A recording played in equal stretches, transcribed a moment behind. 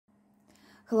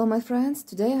Hello my friends,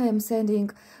 today I am sending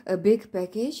a big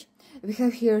package. We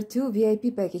have here two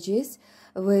VIP packages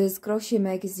with Crochet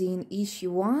Magazine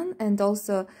issue 1 and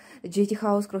also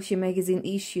JThouse Crochet Magazine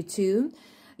issue 2.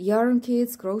 Yarn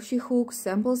kits, crochet hooks,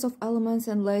 samples of elements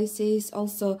and laces,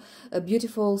 also a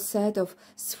beautiful set of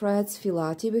threads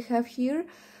filati we have here.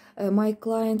 My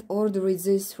client ordered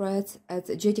these threads at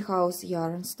JThouse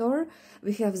Yarn Store.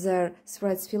 We have their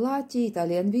threads filati,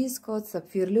 Italian viscose,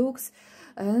 sapphire luxe,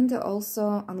 and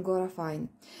also Angora fine.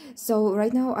 So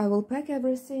right now I will pack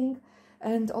everything,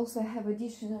 and also I have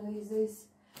additionally these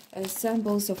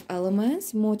samples of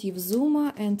elements, motif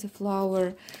Zuma and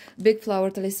flower, big flower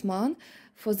talisman.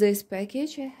 For this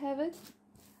package I have it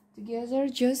together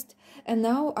just, and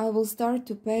now I will start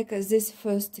to pack this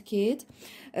first kit.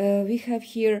 We have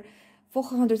here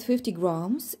 450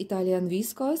 grams Italian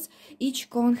viscose. Each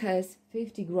cone has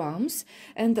 50 grams,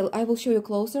 and I will show you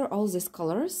closer all these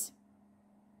colors.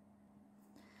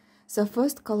 So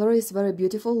first color is very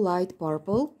beautiful, light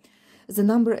purple. The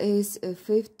number is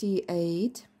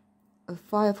 58,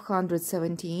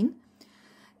 517.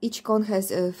 Each cone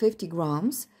has 50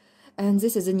 grams, and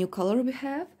this is a new color we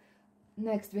have.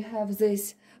 Next we have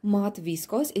this matte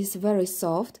viscose. It's very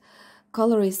soft.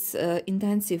 Color is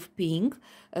intensive pink.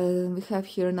 We have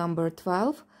here number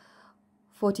 12,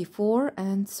 44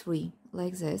 and 3,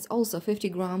 like this. Also 50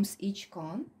 grams each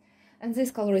cone. And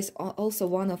this color is also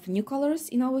one of new colors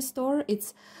in our store.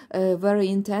 It's a very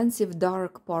intensive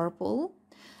dark purple,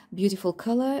 beautiful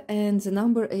color, and the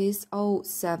number is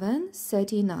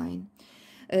 0739.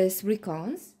 3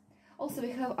 cones. Also we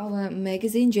have our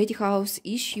magazine JThouse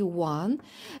issue 1,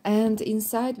 and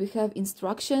inside we have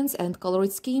instructions and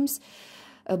colored schemes.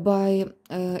 By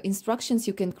instructions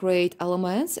you can create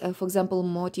elements, for example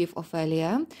motif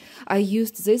Ophelia. I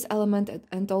used this element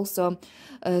and also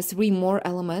 3 more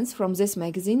elements from this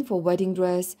magazine for wedding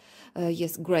dress.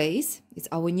 Yes, Grace, it's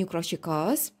our new crochet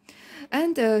cause.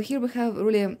 And here we have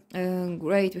really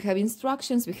great, we have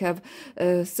instructions, we have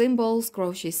symbols,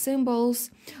 crochet symbols.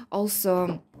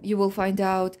 Also you will find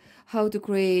out how to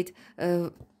create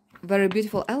very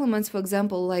beautiful elements, for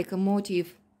example like a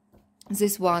motif,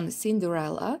 this one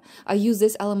Cinderella. I use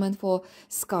this element for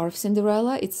scarf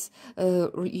Cinderella. It's a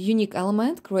unique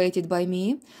element created by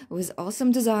me with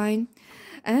awesome design.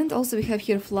 And also we have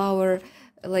here flower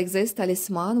like this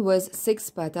talisman with 6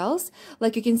 petals.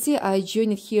 Like you can see, I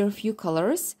joined here a few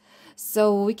colors,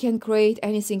 so we can create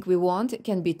anything we want. It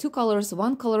can be 2 colors,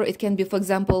 1 color. It can be, for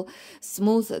example,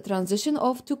 smooth transition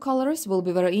of 2 colors, will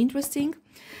be very interesting.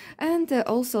 And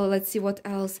also, let's see what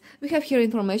else. We have here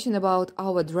information about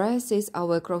our dresses,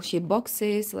 our crochet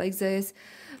boxes, like this,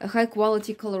 high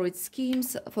quality colored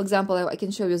schemes. For example, I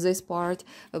can show you this part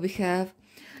we have.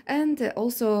 And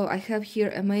also I have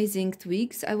here amazing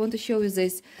twigs. I want to show you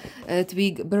this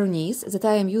twig Bernice that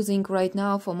I am using right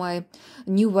now for my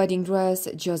new wedding dress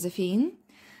Josephine.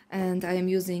 And I am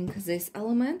using this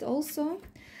element also.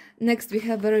 Next we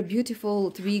have very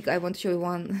beautiful twig. I want to show you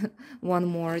one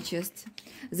more, just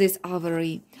this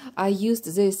ivory. I used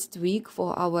this twig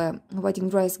for our wedding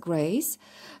dress Grace,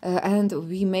 and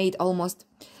we made almost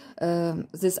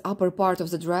this upper part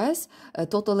of the dress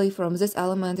totally from this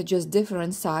element, just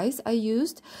different size I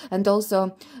used. And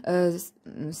also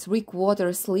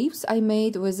 3/4 sleeves I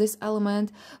made with this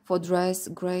element for dress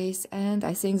Grace, and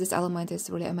I think this element is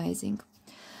really amazing.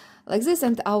 Like this,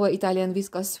 and our Italian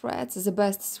viscose threads, the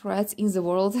best threads in the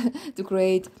world to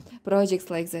create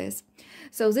projects like this.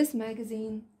 So this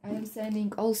magazine I am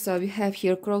sending. Also we have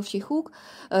here crochet hook,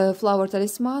 flower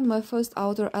talisman, my first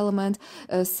outer element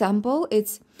sample.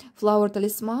 It's flower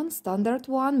talisman, standard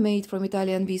one, made from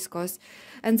Italian viscose.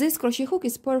 And this crochet hook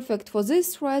is perfect for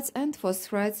these threads and for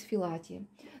threads filati.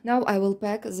 Now I will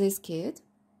pack this kit.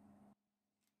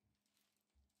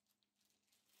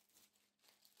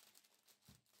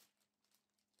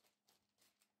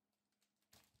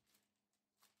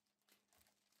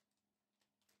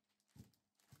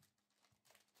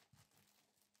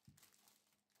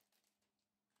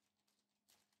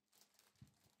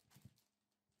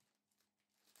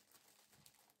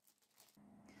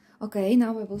 Okay,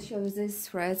 now I will show you these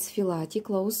threads filati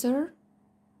closer.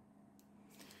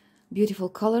 Beautiful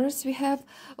colors we have,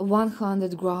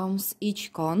 100 grams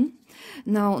each cone.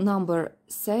 Now number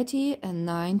 30 and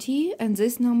 90, and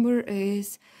this number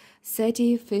is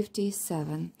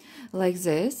 3057. Like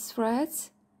this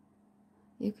threads,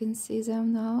 you can see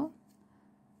them now.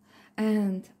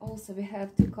 And also we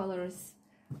have 2 colors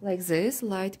like this,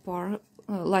 light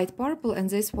purple, and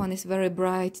this one is very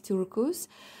bright turquoise,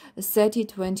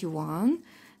 3021,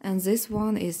 and this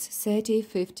one is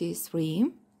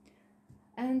 3053.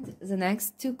 And the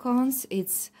next two cones,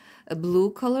 it's a blue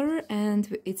color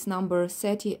and it's number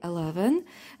 3011,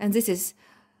 and this is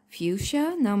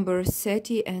fuchsia, number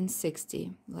 30 and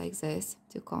 60, like this,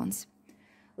 two cones.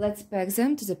 Let's pack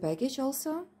them to the package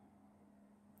also.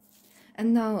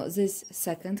 And now this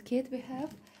second kit we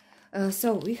have.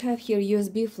 So we have here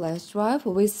USB flash drive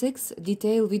with 6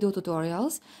 detailed video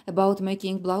tutorials about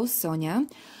making blouse Sonia.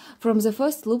 From the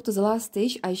first loop to the last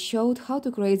stitch, I showed how to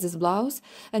create this blouse,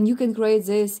 and you can create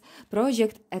this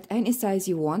project at any size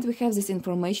you want. We have this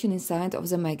information inside of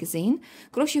the magazine.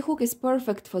 Crochet hook is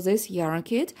perfect for this yarn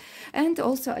kit, and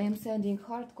also I am sending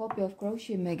hard copy of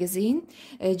Crochet magazine,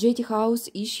 JThouse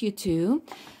issue 2.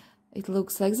 It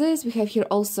looks like this. We have here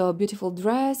also a beautiful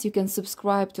dress. You can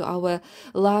subscribe to our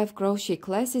live crochet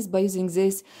classes by using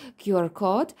this QR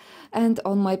code. And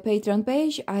on my Patreon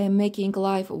page, I am making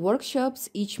live workshops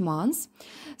each month.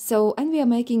 And we are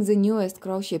making the newest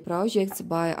crochet projects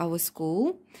by our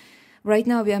school. Right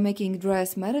now we are making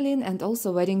dress Marilyn and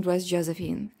also wedding dress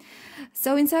Josephine.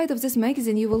 So inside of this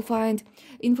magazine you will find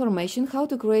information how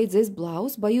to create this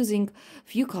blouse by using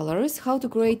few colors, how to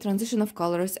create transition of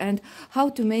colors, and how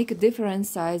to make different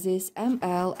sizes,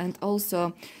 ML and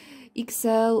also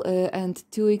XL and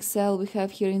 2XL. We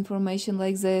have here information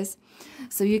like this,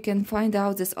 so you can find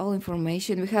out this all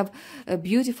information. We have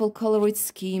beautiful colored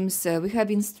schemes, we have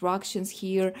instructions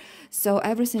here, so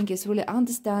everything is really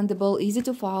understandable, easy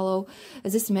to follow.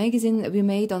 This magazine we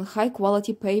made on high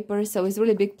quality paper, so it's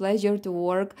really big pleasure to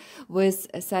work with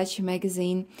such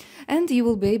magazine, and you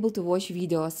will be able to watch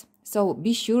videos. So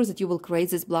be sure that you will create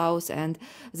this blouse, and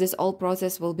this whole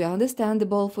process will be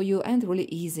understandable for you and really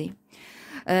easy.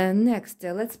 Next,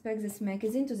 let's pack this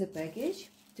magazine to the package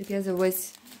together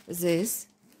with this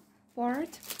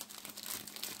part,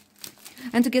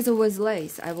 and together with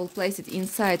lace. I will place it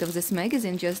inside of this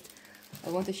magazine. Just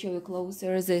I want to show you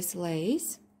closer this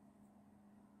lace.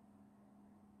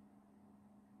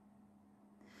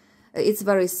 It's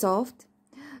very soft,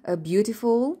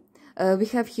 beautiful. We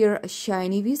have here a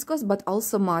shiny viscose, but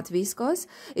also matte viscose.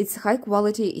 It's high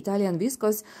quality Italian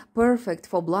viscose, perfect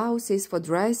for blouses, for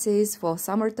dresses, for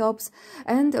summer tops.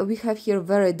 And we have here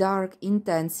very dark,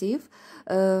 intensive,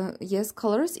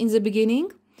 colors in the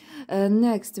beginning.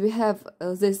 Next, we have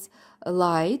this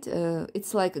light.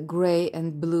 It's like gray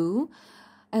and blue.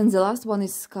 And the last one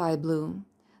is sky blue.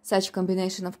 Such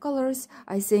combination of colors,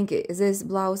 I think this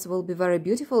blouse will be very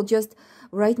beautiful. Just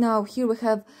right now here we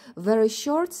have very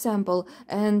short sample,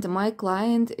 and my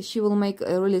client, she will make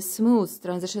a really smooth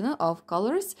transition of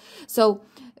colors, so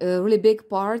a really big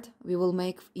part we will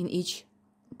make in each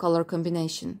color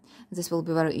combination. This will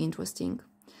be very interesting.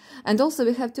 And also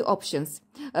we have two options.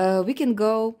 We can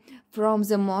go from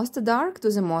the most dark to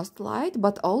the most light,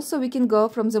 but also we can go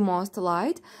from the most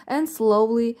light and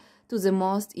slowly to the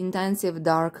most intensive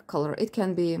dark color. It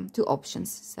can be two options,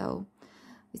 so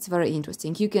it's very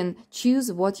interesting. You can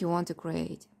choose what you want to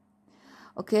create.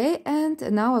 Okay, and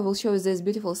now I will show you these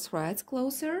beautiful threads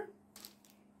closer.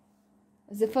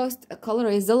 The first color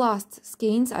is the last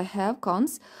skeins I have,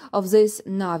 cones of this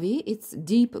navy. It's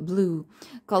deep blue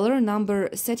color, number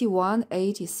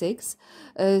 3186.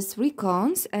 3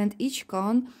 cones, and each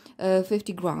cone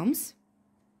 50 grams.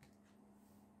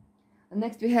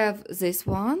 Next we have this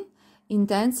one,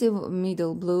 intensive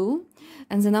middle blue,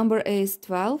 and the number is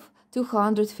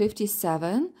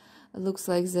 12257. It looks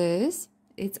like this.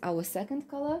 It's our second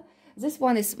color. This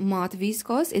one is matte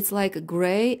viscose. It's like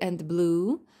gray and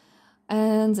blue,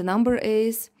 and the number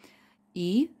is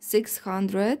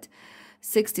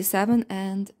E667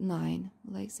 and 9,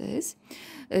 like this.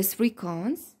 3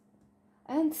 cones,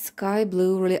 and sky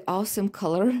blue, really awesome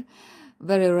color,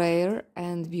 very rare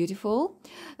and beautiful.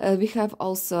 We have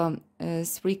also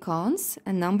 3 cones,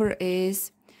 and number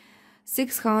is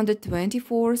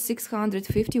 624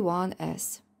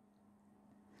 651S.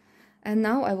 And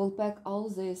now I will pack all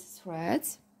these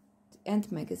threads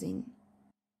and magazine.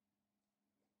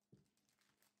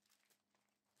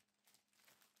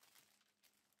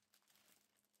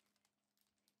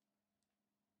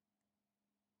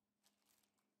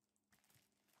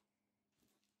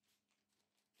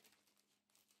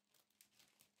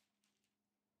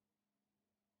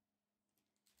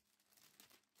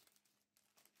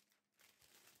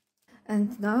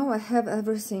 And now I have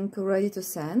everything ready to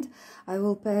send. I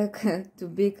will pack to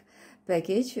big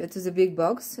package, to the big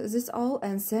box, this all,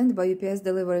 and send by UPS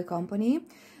delivery company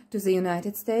to the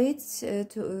United States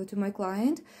to my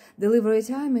client. Delivery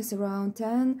time is around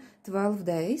 10-12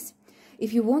 days.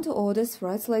 If you want to order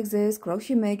threads like this,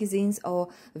 crochet magazines or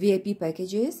VIP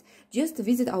packages, just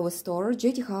visit our store,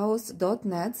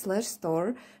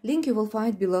 jthouse.net/store. Link you will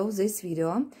find below this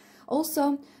video.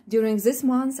 Also, during this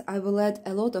month, I will add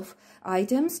a lot of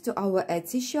items to our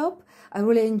Etsy shop. I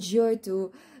really enjoy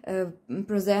to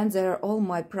present there all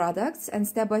my products, and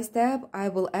step by step I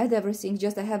will add everything.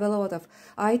 Just I have a lot of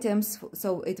items,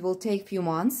 so it will take few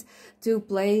months to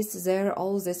place there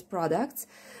all these products.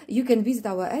 You can visit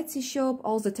our Etsy shop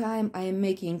all the time. I am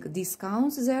making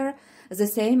discounts there, the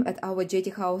same at our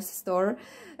JThouse store.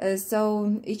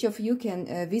 So each of you can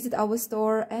visit our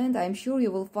store, and I'm sure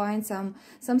you will find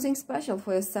something special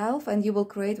for yourself, and you will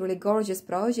create really gorgeous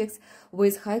projects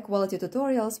with high quality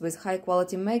tutorials, with high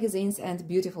quality magazines and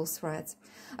beautiful threads.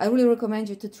 I really recommend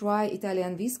you to try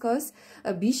Italian viscose.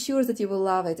 Be sure that you will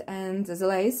love it, and the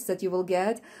lace that you will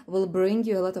get will bring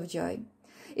you a lot of joy.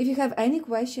 If you have any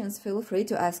questions, feel free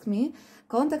to ask me.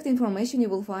 Contact information you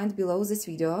will find below this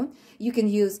video. You can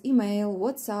use email,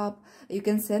 WhatsApp, you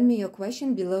can send me your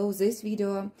question below this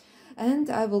video, and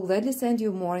I will gladly send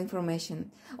you more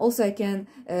information. Also, I can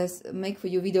make for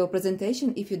you video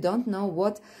presentation if you don't know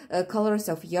what colors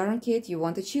of yarn kit you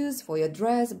want to choose for your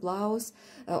dress, blouse,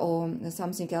 or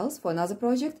something else for another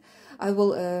project. I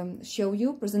will show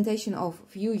you presentation of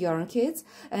few yarn kits,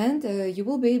 and you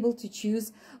will be able to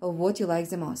choose what you like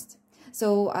the most.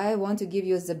 So I want to give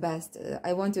you the best.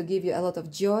 I want to give you a lot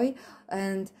of joy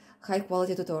and high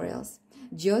quality tutorials,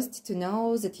 just to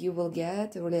know that you will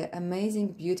get a really amazing,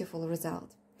 beautiful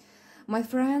result. My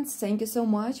friends, thank you so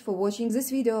much for watching this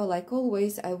video. Like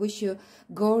always, I wish you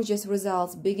gorgeous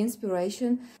results, big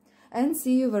inspiration, and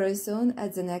see you very soon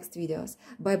at the next videos.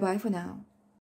 Bye bye for now.